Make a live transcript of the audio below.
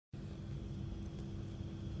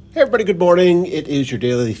Hey everybody, good morning. It is your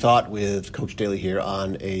Daily Thought with Coach Daly here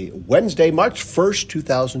on a Wednesday, March 1st,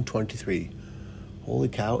 2023. Holy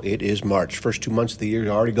cow, it is March. First 2 months of the year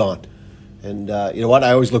are already gone. And you know what?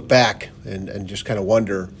 I always look back and just kind of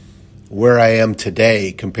wonder where I am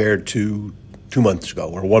today compared to 2 months ago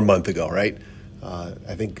or 1 month ago, right?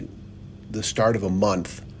 I think the start of a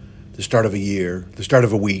month, the start of a year, the start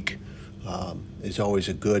of a week is always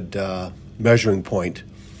a good measuring point.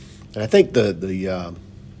 And I think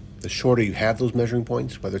the shorter you have those measuring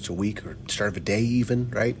points, whether it's a week or start of a day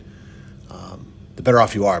even, right, the better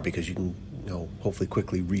off you are because you can, hopefully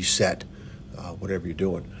quickly reset whatever you're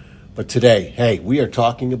doing. But today, hey, we are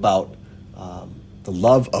talking about the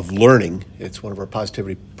love of learning. It's one of our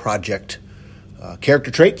Positivity Project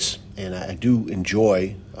character traits, and I do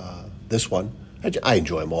enjoy this one. I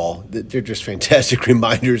enjoy them all. They're just fantastic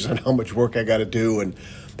reminders on how much work I got to do, and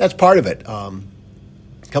that's part of it.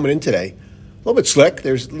 Coming in today, a little bit slick.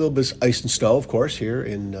 There's a little bit of ice and snow, of course, here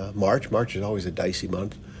in March. March is always a dicey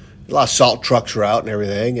month. A lot of salt trucks were out and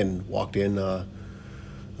everything, and walked in. Our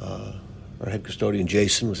head custodian,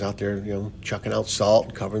 Jason, was out there, chucking out salt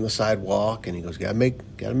and covering the sidewalk. And he goes, gotta make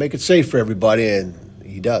it safe for everybody. And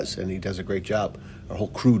he does a great job. Our whole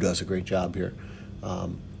crew does a great job here.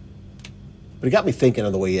 But it got me thinking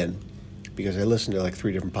on the way in, because I listened to like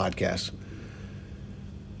 3 different podcasts.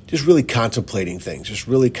 Just really contemplating things, just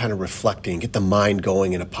really kind of reflecting, get the mind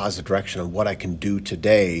going in a positive direction on what I can do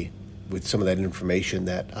today with some of that information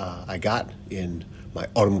that I got in my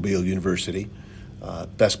automobile university.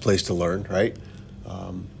 Best place to learn, right?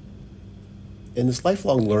 And this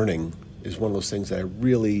lifelong learning is one of those things that I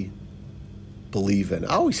really believe in.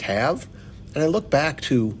 I always have. And I look back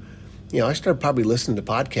to, I started probably listening to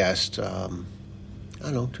podcasts,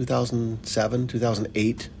 2007,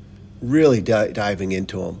 2008, really diving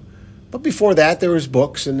into them. But before that, there was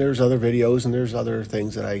books and there's other videos and there's other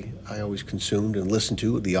things that I always consumed and listened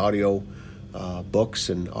to, the audio books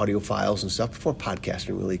and audio files and stuff before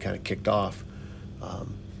podcasting really kind of kicked off.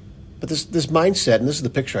 But this mindset, and this is the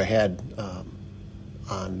picture I had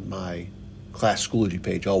on my class Schoology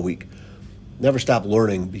page all week, never stop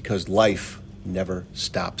learning because life never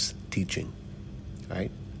stops teaching, right?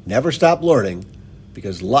 Never stop learning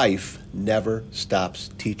because life never stops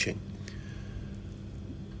teaching.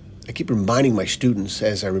 I keep reminding my students,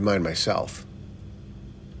 as I remind myself,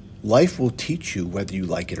 life will teach you whether you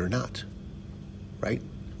like it or not, right?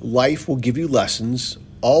 Life will give you lessons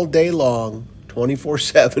all day long,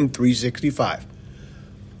 24/7, 365.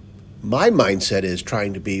 My mindset is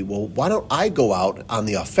trying to be, well, why don't I go out on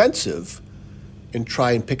the offensive and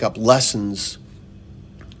try and pick up lessons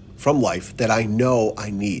from life that I know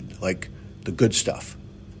I need, like the good stuff,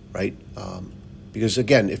 right? Because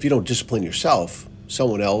again, if you don't discipline yourself,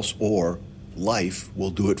 someone else or life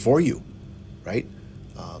will do it for you, right?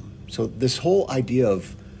 So this whole idea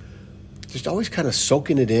of just always kind of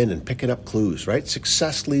soaking it in and picking up clues, right?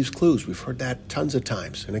 Success leaves clues. We've heard that tons of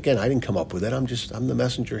times. And again, I didn't come up with it. I'm the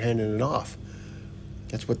messenger handing it off.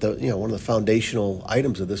 That's what one of the foundational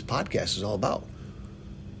items of this podcast is all about.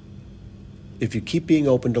 If you keep being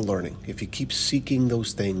open to learning, if you keep seeking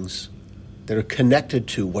those things that are connected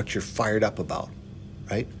to what you're fired up about,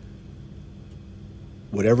 right?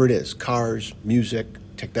 Whatever it is, cars, music,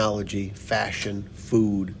 technology, fashion,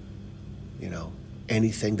 food,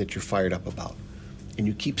 anything that you're fired up about. And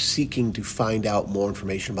you keep seeking to find out more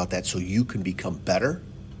information about that so you can become better.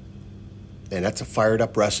 And that's a fired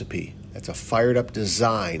up recipe. That's a fired up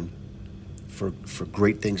design for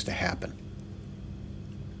great things to happen.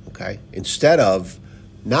 Okay? Instead of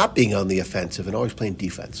not being on the offensive and always playing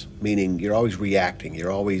defense, meaning you're always reacting,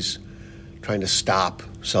 you're always trying to stop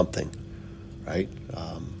something. Right?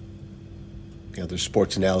 There's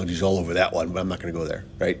sports analogies all over that one, but I'm not going to go there,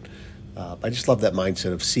 right? I just love that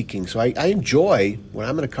mindset of seeking. So I enjoy, when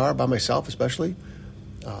I'm in a car by myself especially,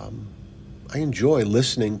 I enjoy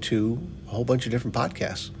listening to a whole bunch of different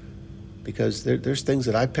podcasts because there's things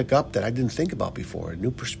that I pick up that I didn't think about before, a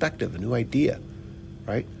new perspective, a new idea,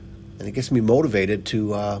 right? And it gets me motivated to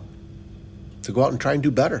go out and try and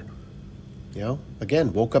do better.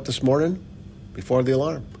 Again, woke up this morning before the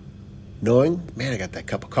alarm, knowing, man, I got that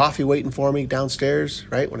cup of coffee waiting for me downstairs,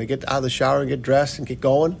 right? When I get out of the shower and get dressed and get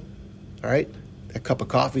going, all right? That cup of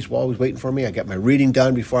coffee's always waiting for me. I got my reading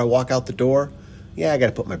done before I walk out the door. Yeah, I got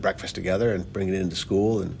to put my breakfast together and bring it into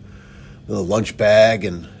school and a little lunch bag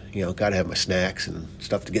and, got to have my snacks and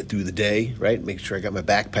stuff to get through the day, right? Make sure I got my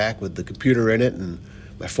backpack with the computer in it and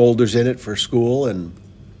my folders in it for school and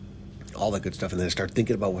all that good stuff. And then I start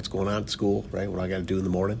thinking about what's going on at school, right? What I got to do in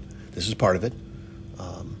the morning. This is part of it.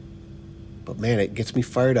 But man, it gets me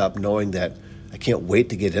fired up knowing that I can't wait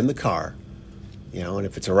to get in the car And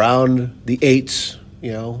if it's around the 8s,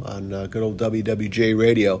 on good old WWJ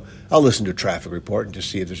radio, I'll listen to a traffic report and just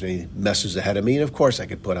see if there's any messes ahead of me. And of course, I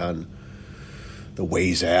could put on the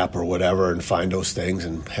Waze app or whatever and find those things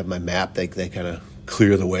and have my map. They kind of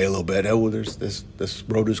clear the way a little bit. Oh, there's this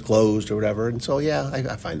road is closed or whatever. And so,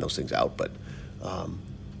 I find those things out. But,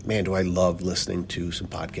 man, do I love listening to some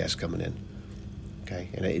podcasts coming in. Okay,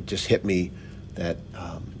 and it just hit me that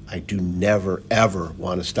I do never, ever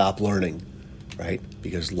want to stop learning, right?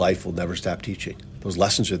 Because life will never stop teaching. Those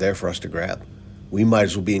lessons are there for us to grab. We might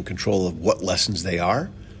as well be in control of what lessons they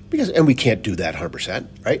are, and we can't do that 100%,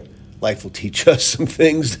 right? Life will teach us some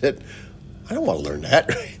things that I don't want to learn that.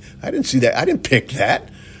 Right? I didn't see that. I didn't pick that.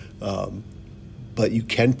 But you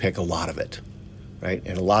can pick a lot of it, right?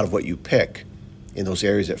 And a lot of what you pick in those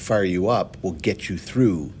areas that fire you up will get you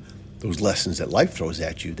through those lessons that life throws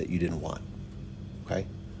at you that you didn't want, okay?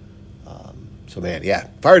 So, man,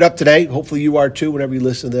 fired up today. Hopefully you are too whenever you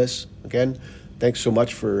listen to this. Again, thanks so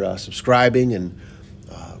much for subscribing and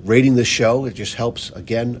rating this show. It just helps,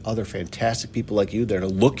 again, other fantastic people like you that are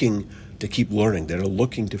looking to keep learning, that are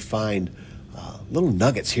looking to find little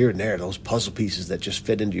nuggets here and there, those puzzle pieces that just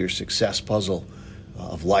fit into your success puzzle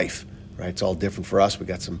of life, right? It's all different for us. We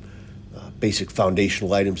got some basic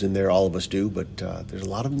foundational items in there, all of us do, but there's a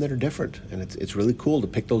lot of them that are different, and it's really cool to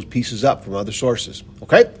pick those pieces up from other sources,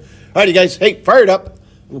 okay? All right, you guys, hey, fired up.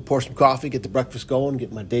 I'm going to pour some coffee, get the breakfast going,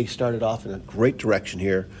 get my day started off in a great direction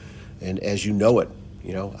here, and as you know it,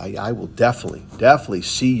 I will definitely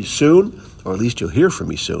see you soon, or at least you'll hear from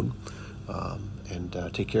me soon,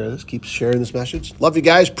 and take care of this. Keep sharing this message. Love you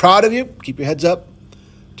guys, proud of you. Keep your heads up.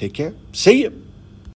 Take care. See you.